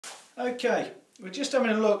Okay, we're just having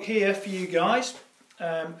a look here for you guys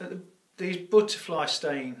at these butterfly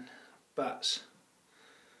stain bats.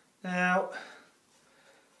 Now,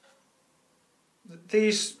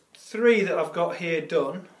 these three that I've got here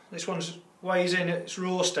done, this one weighs in at its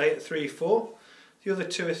raw state at 3.4, the other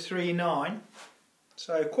two are 3.9,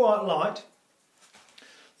 so quite light.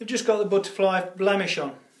 They've just got the butterfly blemish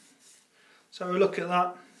on. So we look at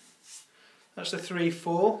that, that's the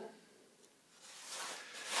 3.4.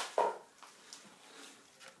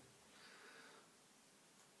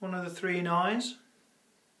 One of the 3.9s.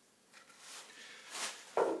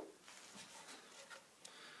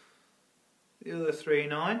 The other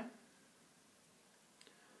 3.9.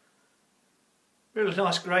 Really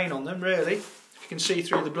nice grain on them, really, if you can see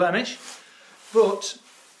through the blemish. But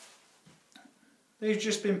they've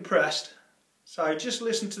just been pressed, so just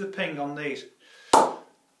listen to the ping on these.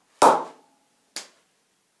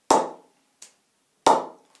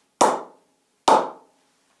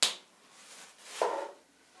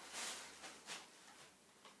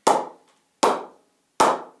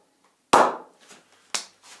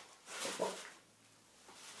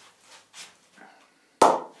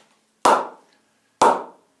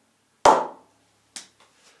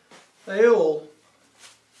 They all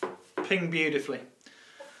ping beautifully.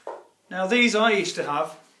 Now these I used to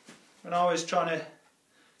have when I was trying to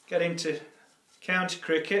get into county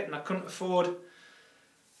cricket and I couldn't afford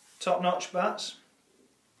top-notch bats.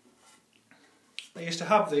 I used to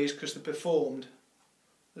have these because they performed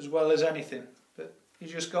as well as anything, but you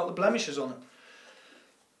just got the blemishes on them.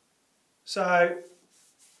 So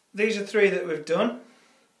these are three that we've done.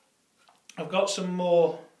 I've got some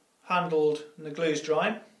more handled and the glue's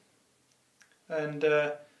drying. And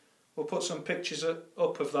we'll put some pictures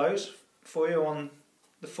up of those for you on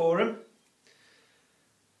the forum.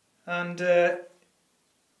 And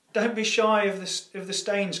don't be shy of the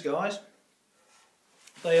stains, guys.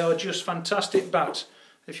 They are just fantastic bats.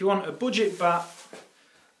 If you want a budget bat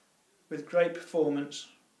with great performance,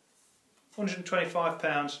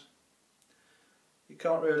 £125, you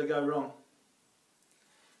can't really go wrong.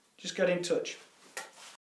 Just get in touch.